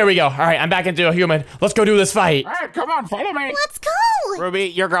 Ugh, there we go. All right, I'm back into a human. Let's go do this fight. All right, come on, follow me. Let's go. Ruby,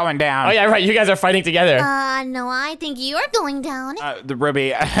 you're going down. Oh yeah, right. You guys are fighting together. No, I think you're going down.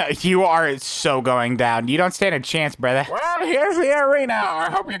 Ruby, you are so going down. You don't stand a chance, brother. Well, here's the arena. I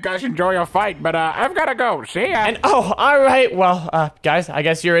hope you guys enjoy your fight, but I've got to go. See ya. And all right. Well, guys, I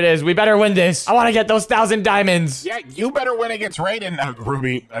guess here it is. We better win this. I want to get those 1,000 diamonds. Yeah, you better win against Raiden.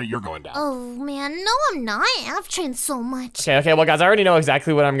 Ruby, you're going down. Oh, man, no, I'm not. I've trained so much. Okay, well, guys, I already know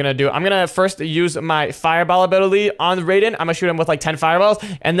exactly what I'm gonna do. I'm gonna first use my fireball ability on Raiden. I'm gonna shoot him with like 10 fireballs,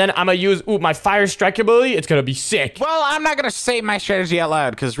 and then I'm gonna use my fire strike ability. It's gonna be sick. Well, I'm not gonna say my strategy out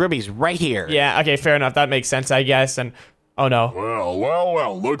loud because Ruby's right here. Yeah, okay, fair enough. That makes sense, I guess. And oh no.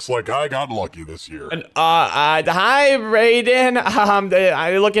 Well, looks like I got lucky this year. And hi Raiden.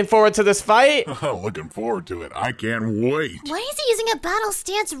 Are you looking forward to this fight? Looking forward to it. I can't wait. Why is he using a battle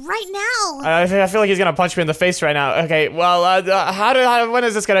stance right now? I feel like he's gonna punch me in the face right now. Okay, well, when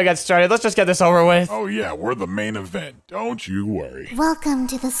is this gonna get started? Let's just get this over with. Oh yeah, we're the main event. Don't you worry. Welcome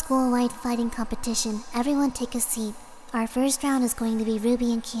to the school-wide fighting competition. Everyone take a seat. Our first round is going to be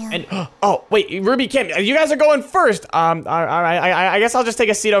Ruby and Cam. And oh wait, Ruby, Cam, you guys are going first. All right, I guess I'll just take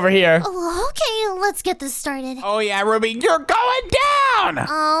a seat over here. Oh, okay, let's get this started. Oh yeah, Ruby, you're going down.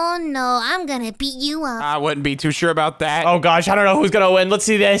 Oh no, I'm gonna beat you up. I wouldn't be too sure about that. Oh gosh, I don't know who's gonna win. Let's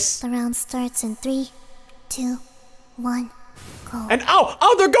see this. The round starts in 3, 2, 1. Go. And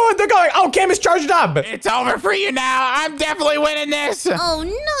oh, they're going. Oh, Cam is charged up. It's over for you now. I'm definitely winning this. Oh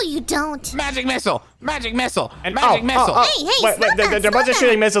no, you don't. Magic missile. And missile. Hey, They're a bunch of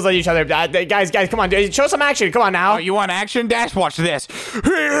shooting missiles at each other. Guys, come on, show some action. Come on now. Oh, you want action? Dash, watch this. And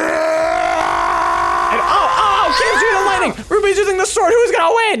Cam's using the lightning. Ruby's using the sword. Who's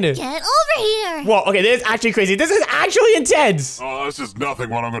gonna win? Get over here. Whoa, okay, this is actually crazy. This is actually intense. Oh, this is nothing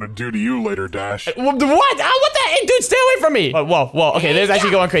what I'm gonna do to you later, Dash. What? What the? Hey, dude, stay away from me. Whoa. Okay, this is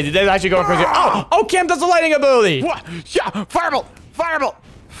actually going crazy. Oh, Cam does the lightning ability. What? Yeah, fireball.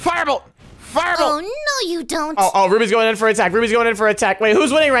 Oh no, you don't. Oh, Ruby's going in for attack. Wait,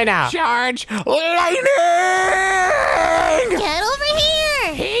 who's winning right now? Charge lightning. Get over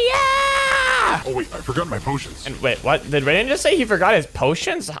here. Yeah. Oh wait, I forgot my potions. And wait, what? Did Raiden just say he forgot his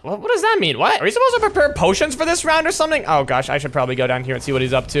potions? What does that mean? What? Are we supposed to prepare potions for this round or something? Oh gosh, I should probably go down here and see what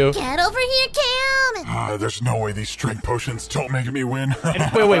he's up to. Get over here, Cam! There's no way these strength potions don't make me win.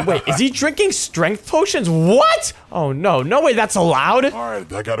 Wait. Is he drinking strength potions? What? Oh no, no way that's allowed.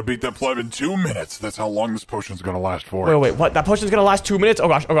 Alright, I gotta beat that pleb in 2 minutes. That's how long this potion's gonna last for. Wait, what? That potion's gonna last 2 minutes? Oh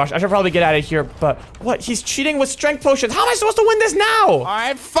gosh, I should probably get out of here. But what? He's cheating with strength potions. How am I supposed to win this now? All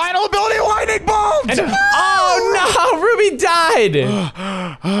right, final ability, lightning bolt. And, oh no, Ruby died.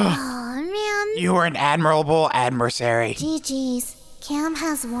 Oh man. You were an admirable adversary. GG's. Cam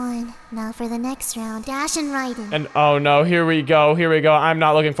has won. Now for the next round, Dash and Raiden. And oh no, here we go. I'm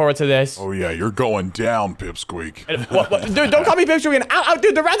not looking forward to this. Oh yeah, you're going down, Pipsqueak. What? Dude, don't call me Pipsqueak. Ow,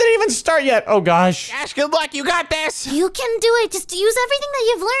 dude, the round didn't even start yet. Oh gosh. Dash, good luck. You got this. You can do it. Just use everything that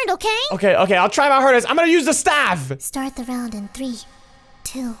you've learned, okay? Okay, I'll try my hardest. I'm gonna use the staff. Start the round in 3,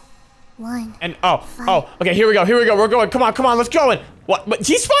 2, 1. And okay, here we go. We're going. Come on, let's go. And what? But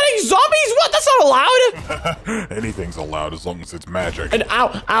he's spawning zombies? What? That's not allowed. Anything's allowed as long as it's magic. And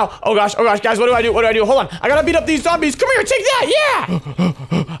ow. Oh gosh, guys, what do I do? Hold on. I gotta beat up these zombies. Come here, take that.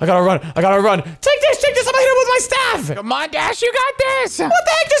 Yeah. I gotta run. Take this. I'm gonna hit him with my staff. Come on, Dash, you got this. What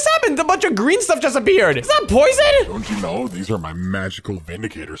the heck just happened? A bunch of green stuff just appeared. Is that poison? Don't you know? These are my magical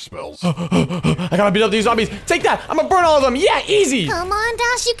vindicator spells. I gotta beat up these zombies. Take that. I'm gonna burn all of them. Yeah, easy. Come on,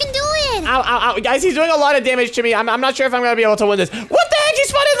 Dash, you can do it. Ow. Guys, he's doing a lot of damage to me. I'm not sure if I'm gonna be able to win this. What the heck? He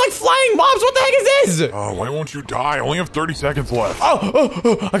spawned in like flying mobs. What the heck is this? Oh, why won't you die? I only have 30 seconds left.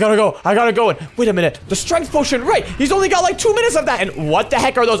 Oh, I gotta go. And wait a minute. The strength potion, right. He's only got like 2 minutes of that. And what the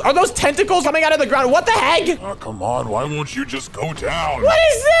heck are those? Are those tentacles coming out of the ground? What the heck? Oh, come on. Why won't you just go down? What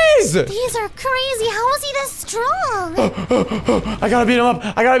is this? These are crazy. How is he this strong? I gotta beat him up.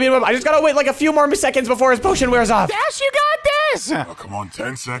 I just gotta wait like a few more seconds before his potion wears off. Dash, you got this. Oh, come on.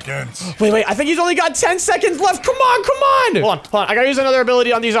 10 seconds. Wait. I think he's only got 10 seconds left. Come on. Hold on. I gotta use another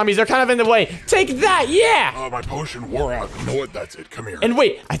ability on these zombies. They're kind of in the way. Take that. Yeah. Oh, my potion wore out. You know what? That's it. Come here. And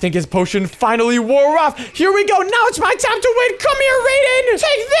wait, I think his potion finally wore off. Here we go. Now it's my time to win. Come here, Raiden.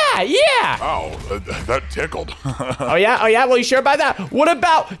 Take that. Yeah. Oh, that tickled. Oh yeah. Well, you sure about that? What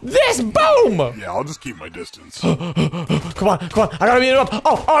about this? Boom. Yeah, I'll just keep my distance. Come on. I gotta beat him up.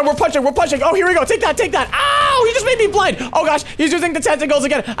 Oh, we're punching. Oh, here we go. Take that. Ow, he just made me blind. Oh gosh, he's using the tentacles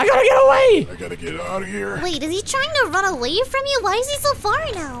again. I gotta get away. I gotta get out of here. Wait, is he trying to run away from you? Why is he so far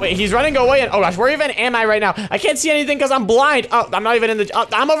now? Wait, he's running away. And oh gosh, where even am I right now? I can't see anything because I'm blind. Oh, I'm not even in the.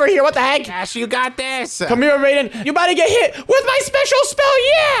 I'm over here. What the heck? Dash, you got this. Come here, Raiden. You about to get hit with my special spell.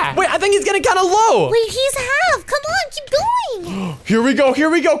 Yeah. Wait, I think he's getting kind of low. Wait, he's half. Come on, keep going. Here we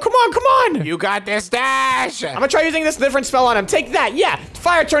go. Come on. You got this, Dash. I'm gonna try using this different spell on him. Take that. Yeah.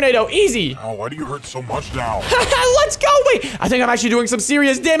 Fire tornado. Easy. Oh, why do you hurt so much now? Let's go. Wait, I think I'm actually doing some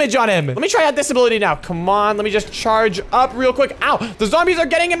serious damage on him. Let me try out this ability now. Come on. Let me just charge up real quick. Ow. The zombies are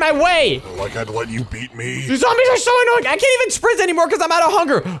getting in my way. Like I'd let you beat me. These zombies are so annoying. I can't even sprint anymore because I'm out of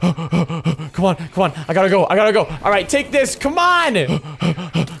hunger. Come on. I gotta go. All right, take this. Come on.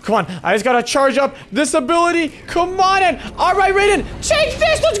 I just gotta charge up this ability. Come on in. All right, Raiden. Take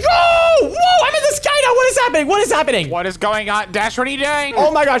this. Let's go. Whoa, I'm in the sky now. What is happening? What is going on? Dash, what are you doing?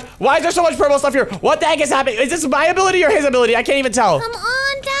 Oh my gosh. Why is there so much purple stuff here? What the heck is happening? Is this my ability or his ability? I can't even tell. Come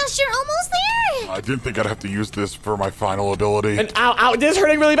on, Dash, you're almost there. I didn't think I'd have to use this for my final ability. And ow, this is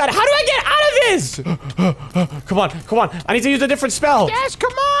hurting really bad. How do I get out of this? Come on. I need to use a different spell. Dash,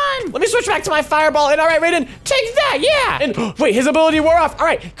 come on. Let me switch back to my fireball. And all right, Raiden, take that. Yeah. And wait, his ability wore off. All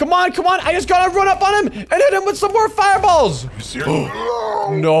right, come on. I just gotta run up on him and hit him with some more fireballs. You serious?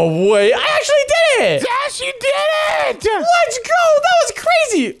 No way. I actually did it. Dash, you did it. Let's go. That was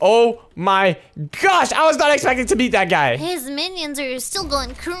crazy. Oh my gosh. I was not expecting to beat that guy. His minions are still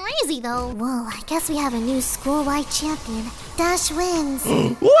going crazy, though. Whoa, I guess we have a new school-wide champion. Dash wins.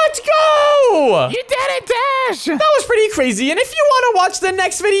 Let's go. You did it, Dash. That was pretty crazy. And if you want to watch the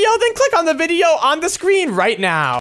next video, then click on the video on the screen right now.